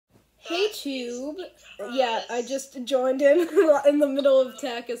Hey Tube. Yeah, I just joined in the middle of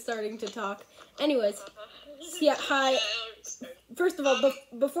Taka starting to talk. Anyways, yeah, hi. First of all,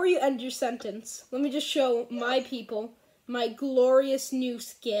 before you end your sentence, let me just show my people my glorious new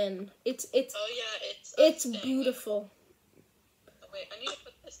skin. It's beautiful. Oh, wait, I need to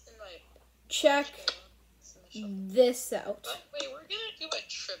put this in my... Check this out. Wait, we're gonna do a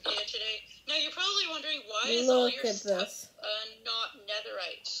trivia today. Now, you're probably wondering why is all your stuff not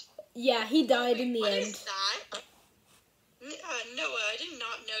netherite? Yeah, he died in the end. What is that? Noah, I did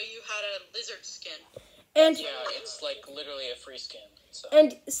not know you had a lizard skin. And yeah, it's like literally a free skin. So.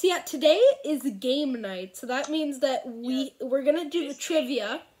 And see, today is game night, so that means that we're gonna do the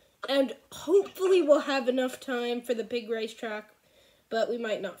trivia, and hopefully we'll have enough time for the pig racetrack, but we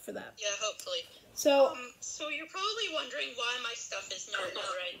might not for that. Yeah, hopefully. So you're probably wondering why my stuff is not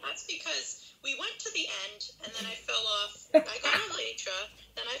netherite. That's because we went to the end, and then I fell off. I got an elytra,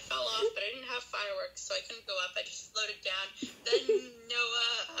 then I fell off, but I didn't have fireworks, so I couldn't go up. I just floated down. Then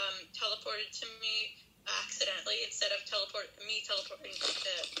Noah teleported to me accidentally instead of teleporting.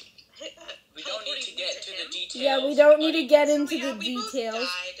 We don't need to get into the details. Yeah, we don't need to get into the we details.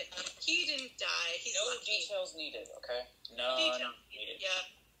 Both died. He didn't die. He's no lucky. details needed, okay? No needed. Yeah.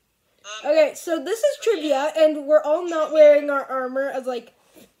 Okay, so this is trivia, and we're all not wearing our armor as, like,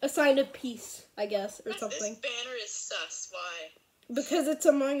 a sign of peace, I guess, or something. This banner is sus. Why? Because it's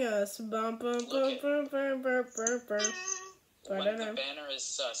Among Us. Bum, bum, bum, bum, bum, bum, bum, bum. When the banner is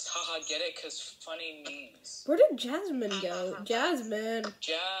sus. Haha, get it? Because funny memes. Where did Jasmine go? Jasmine.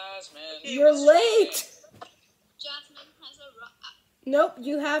 You're late! Jasmine has a Nope,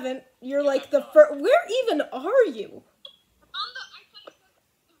 you haven't. You're like the first. Where even are you?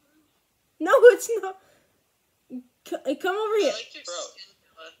 No, it's not. Come over here. I like your skin,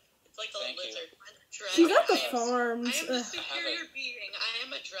 Noah. It's like a lizard. She's at the farms. I am the superior being. I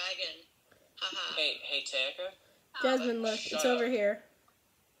am a dragon. Haha. Hey, Taka. Jasmine, look, it's over here.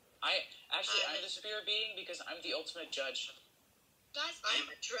 I'm the superior being because I'm the ultimate judge. Guys, I am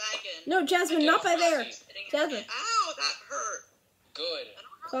a dragon. No, Jasmine, not by there. Jasmine. Ow, that hurt. Good.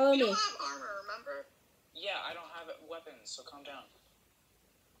 Follow me. You don't have armor, remember? Yeah, I don't have weapons, so calm down.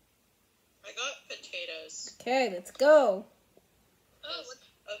 I got potatoes. Okay, let's go. Oh,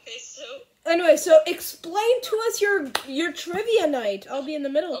 okay, so... Anyway, so explain to us your trivia night. I'll be in the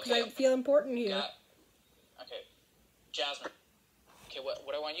middle because I feel important here. Okay, Jasmine. Okay,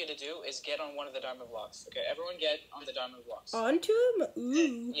 what I want you to do is get on one of the diamond blocks. Okay, everyone get on the diamond blocks. Onto him?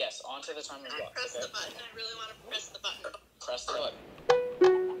 Ooh. Yes, onto the diamond block. Press the button. I really want to press the button. Press the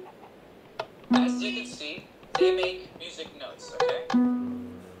button. As you can see, they make music notes, okay?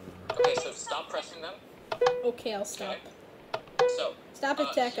 Okay, so stop pressing them. Okay, I'll stop. Okay. So, stop it,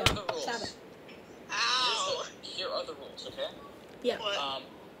 Taka. Here are the rules. Stop it. Ow! Here are the rules, okay? Yeah. What?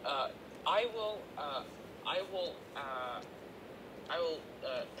 I will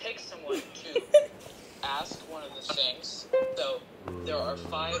pick someone to ask one of the things. So, there are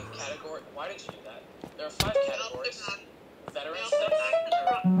 5 categories. Why did you do that? There are 5 categories. Veteran stuff.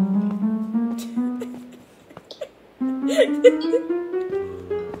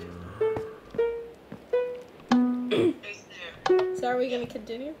 So are we gonna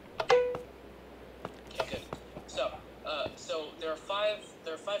continue? Okay, good. So there are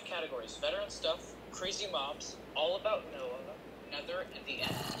 5 categories: veteran stuff, crazy mobs, all about Noah, Nether, and the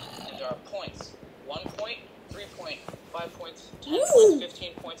end. And there are points: 1 point, 3 point, 5 points, 10 points,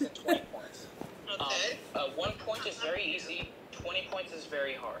 15 points, and 20 points. Okay. 1 point is very easy. 20 points is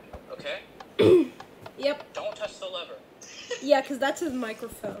very hard. Okay. Yep. Don't touch the lever. Yeah, because that's his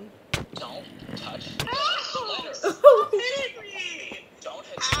microphone. Don't touch the letter. Stop hitting me! Don't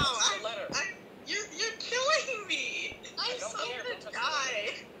hit the letter. You're killing me! I'm don't so care, gonna don't touch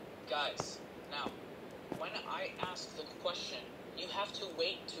die. Guys, now, when I ask the question, you have to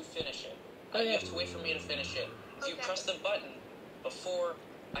wait to finish it. Okay. You have to wait for me to finish it. If you press the button before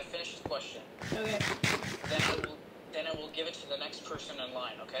I finish the question, Okay. then I will give it to the next person in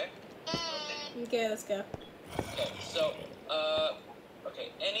line, okay? Okay, let's go. Okay, so,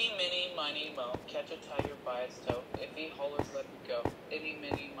 any, mini, miny, mo, catch a tiger by its toe. If he hollers, let me go. Any,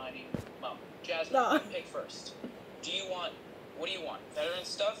 mini, miny, mo. Jasmine, No. you pick first. What do you want? Veteran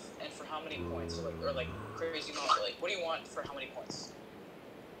stuff, and for how many points? Or crazy mo, what do you want for how many points?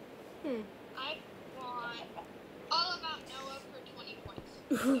 I want all about Noah for 20 points.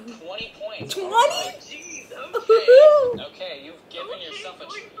 20 points. 20? Oh, Jeez, okay, you've given yourself a...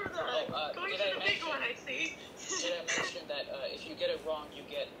 Going for the big one, I see. Did I mention that if you get it wrong, you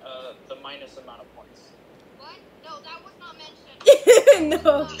get the minus amount of points? What? No, that was not mentioned.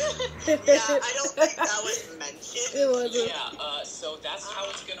 No. Yeah, I don't think that was mentioned. It wasn't. Yeah, so that's how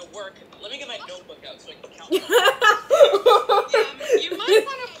it's gonna work. Let me get my notebook out so I can count. Yeah, you might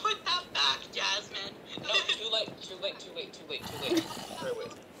want to put that back, Jasmine. No, too late. Wait.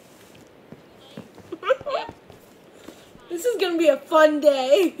 Yep. This is gonna be a fun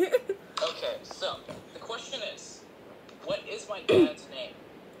day. Okay, so the question is, what is my dad's name?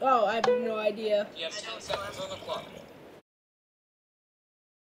 Oh, I have no idea. You have 10 seconds on the clock.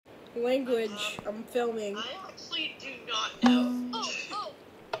 Language. I'm filming. I actually do not know. Oh,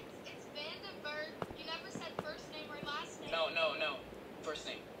 it's Vandenberg. You never said first name or last name. No. First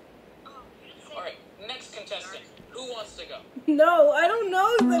name. Oh, you didn't say Alright, next contestant. Who wants to go? No, I don't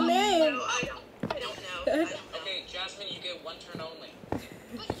know the name. No, I don't know. Okay, Jasmine, you get one turn only.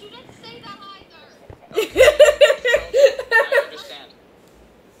 But you didn't say that either. I understand.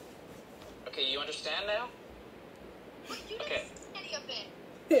 Okay, you understand now? But you didn't Okay. say any of it.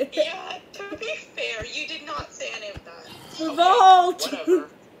 Yeah, to be fair, you did not say any of that. Revolt. Whatever.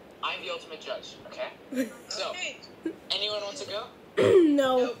 I'm the ultimate judge, okay? So, Okay. anyone want to go?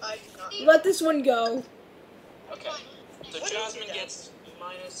 No. No, I do not. Let this one go. Okay. So What is Jasmine your dad? gets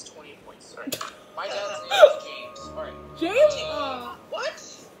minus 20 points. Alright. My dad's name is James. Alright. James? What?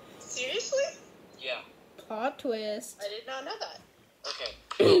 Seriously? Yeah. Plot twist. I did not know that. Okay.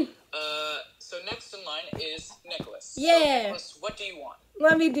 So next in line is Nicholas. Yeah. So, Nicholas, what do you want?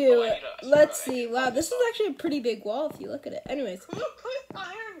 Let me do Oh, I it. need to- Let's I see. need to Wow, find this this is actually a pretty big wall if you look at it. Anyways. Who put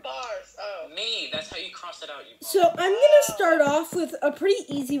iron bars? Oh. Me. That's how you cross it out. You. So I'm gonna start off with a pretty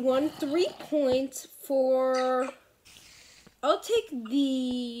easy one. 3 points for. I'll take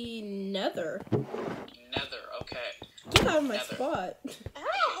the Nether. Nether. Okay. Get out of my Nether. spot.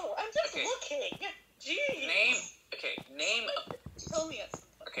 Ow! I'm just Okay. looking. Jeez. Name. Okay. Name. Tell me it's.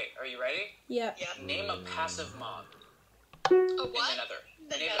 Okay. Are you ready? Yeah. Yeah. Name a passive mob A in the what? Nether.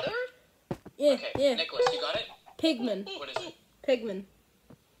 The Name Nether? Yeah. Okay. Yeah. Nicholas, you got it. Pigman. What is it? Pigman.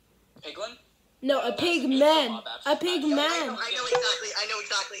 Piglin? No, a That's pig neutral man. mob, A pig absolutely. I man. know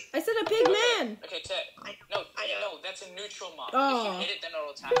exactly. I said a pig man. Okay, Ted. I No, know. that's a neutral mob. Oh. If you hit it, then it'll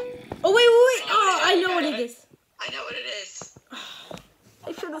attack you. Oh wait. Oh, I know what it is. I know what it is.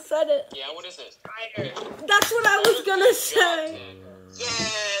 I should have said it. Yeah, what is it? Spider. That's what I was gonna say. Yeah,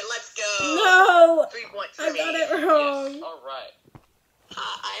 let's go. No, 3 points for I me. got it Yes, wrong. alright.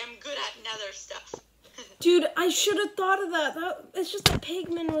 I am good at Nether stuff. Dude, I should have thought of that. It's just that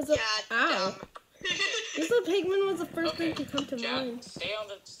Pigman was a. Yeah, Ow. dumb. Just that Pigman was the first Okay, thing to come to mind. stay on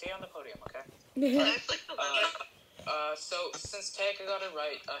the podium, okay? Can I flick the lever? So since Taka got it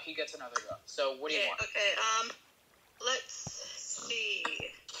right, he gets another go. So what do you want? Okay, let's see.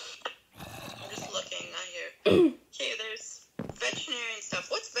 I'm just looking out here. Okay, there's veterinarian stuff.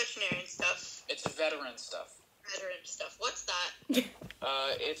 What's veterinarian stuff? It's veteran stuff. Veteran stuff. What's that?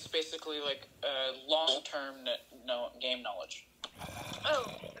 It's basically like long-term game knowledge. Oh,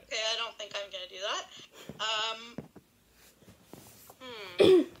 okay, I don't think I'm gonna do that.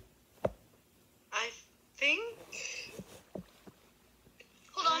 I think...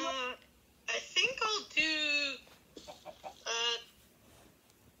 Hold on. I think I'll do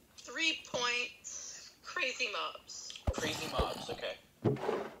 3 points crazy mobs. Crazy mobs, okay.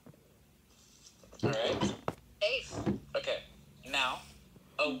 Alright. 8. Okay. Now,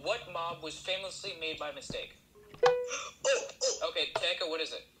 what mob was famously made by mistake? Oh, Okay, Taka, what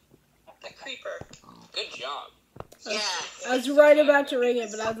is it? a creeper. Good job. Yeah. I was right about to ring it,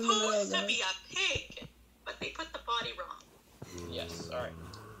 but I was in the middle of Supposed to it. be a pig, but they put the body wrong. Yes, alright.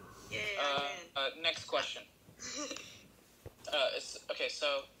 Yeah, Next question. Okay,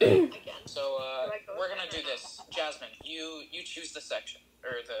 so again. we're gonna do this. Jasmine, you choose the section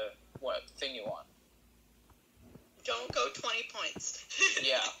or the thing you want. Don't go 20 points.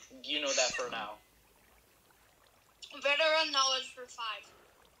 Yeah, you know that for now. Veteran knowledge for 5.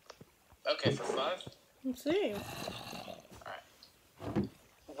 Okay, for 5. Let's see.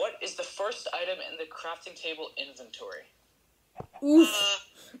 What is the first item in the crafting table inventory? Oof.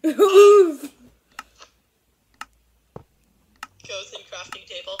 Oof. Goes in crafting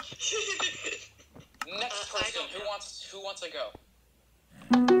table. Next I person, don't know. who wants to go?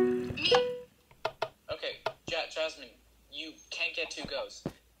 Me. Okay, Jasmine, you can't get 2 goes.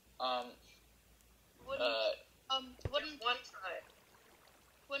 Wooden One try.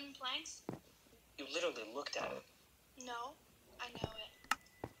 wooden planks? You literally looked at it. No, I know it.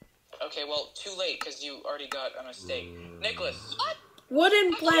 Okay, well, too late because you already got a mistake. Nicholas, What?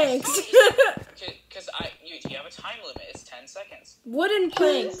 Wooden planks. because you have a time limit. It's 10 seconds. Wooden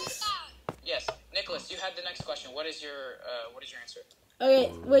planks. Yes, Nicholas, you had the next question. What is your answer?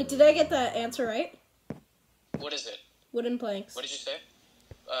 Okay, wait, did I get that answer right? What is it? Wooden planks. What did you say?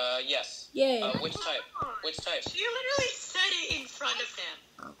 Yes. Yay. Which type? Which type? She literally said it in front of him.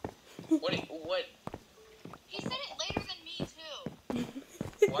 What? He said it later than me too.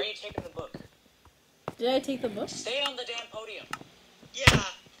 Why are you taking the book? Did I take the book? Stay on the damn podium. Yeah,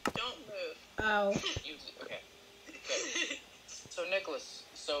 don't move. Ow. Okay. So Nicholas,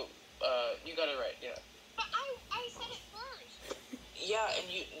 you got it right, yeah. But I said it first. Yeah, and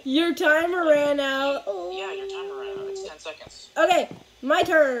you. Your timer ran out. Yeah, your timer ran out. It's 10 seconds. Okay, my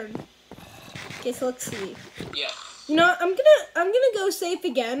turn. Okay, so let's see. Yeah. You know, I'm gonna go safe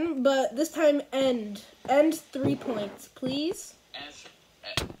again, but this time end 3 points, please. And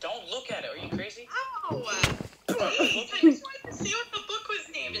don't look at it. Are you crazy? Ow! I just wanted to see what the book was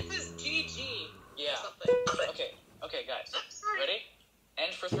named. It says GG. Yeah. Or something. Okay, guys. Sorry. Ready?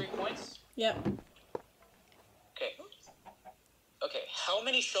 End for 3 points. Yep. Okay. How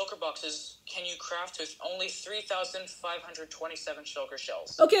many shulker boxes can you craft with only 3,527 shulker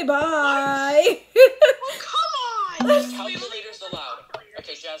shells? Okay, bye. Oh, come on! Calculators allowed.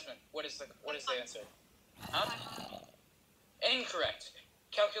 Okay, Jasmine, what is the answer? Huh? Incorrect.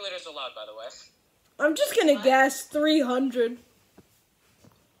 Calculators allowed, by the way. I'm just gonna guess 300.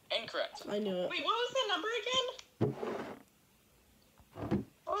 Incorrect. I knew it. Wait, what was the number again?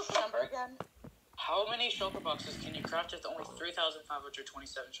 What was the number again? How many shulker boxes can you craft with only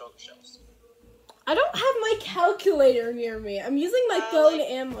 3,527 shulker shells? I don't have my calculator near me. I'm using my phone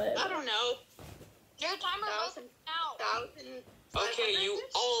and my. I don't know. Your timer goes out. 1,500? Okay, you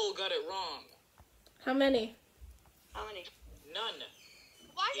all got it wrong. How many? How many? None.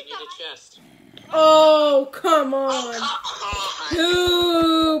 Why You is need it a chest. Oh, come on.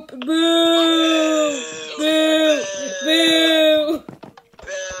 Oh, come Poop. Boo. Boo. Boo. Boo! For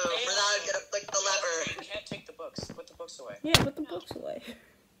that, I'm gonna flick the lever. You can't take the books. Put the books away. Yeah, put the books away.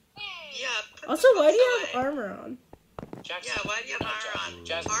 Yeah. put Also, the why do you books have away. armor on? Jackson. Yeah, why do you have armor on?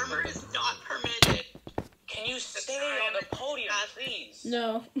 Jasmine. Armor is not permitted. Can you stay on the podium, please?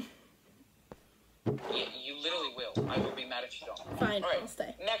 No. You literally will. I will be mad if you don't. Fine, All right. I'll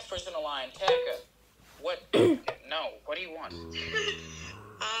stay. Next person in line, Taka. What? No. What do you want?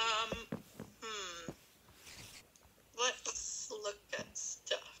 Let's look at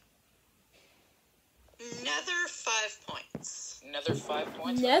stuff. Nether 5 points. Another 5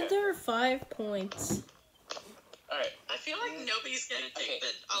 points. Nether 5 points. All right. I feel like nobody's gonna take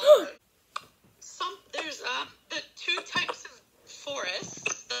Okay. There's the 2 types of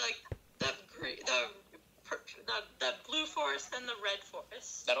forests, like the blue forest and the red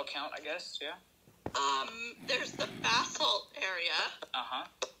forest. That'll count, I guess. Yeah. There's the basalt area. Uh-huh.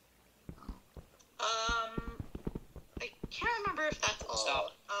 I can't remember if that's all.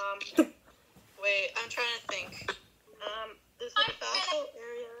 Stop. Wait, I'm trying to think. There's the basalt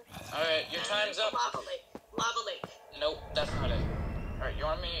area. All right, your and time's there's up. the Lava lake. Lava lake. Nope, that's not it. All right, you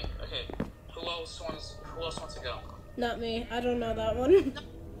want me? Okay. Who else wants to go? Not me. I don't know that one.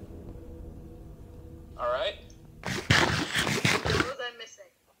 All right. What was I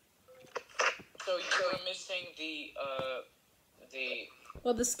missing? So you're missing the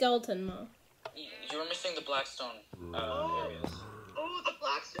Well, the skeleton mob. you were missing the Blackstone areas. Oh, the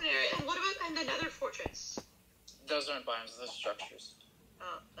Blackstone area. And what about the Nether Fortress? Those aren't biomes; those are structures.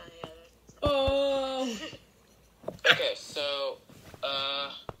 Oh, yeah. Oh. Okay, so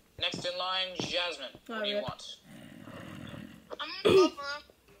next in line, Jasmine. What do you Alright. want? I'm gonna go for him.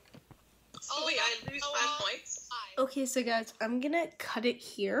 Oh, wait, I lose 5 points? Okay, so guys, I'm gonna cut it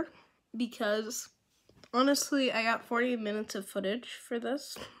here because honestly, I got 40 minutes of footage for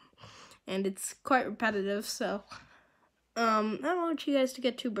this, and it's quite repetitive. So, I don't want you guys to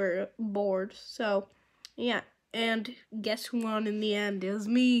get too bored. So, yeah, and guess who won in the end? It was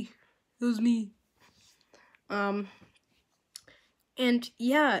me. It was me. And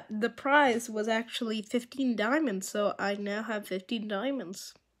yeah, the prize was actually 15 diamonds. So I now have 15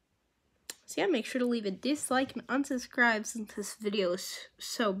 diamonds. So yeah, make sure to leave a dislike and unsubscribe since this video is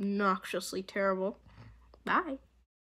so obnoxiously terrible. Bye.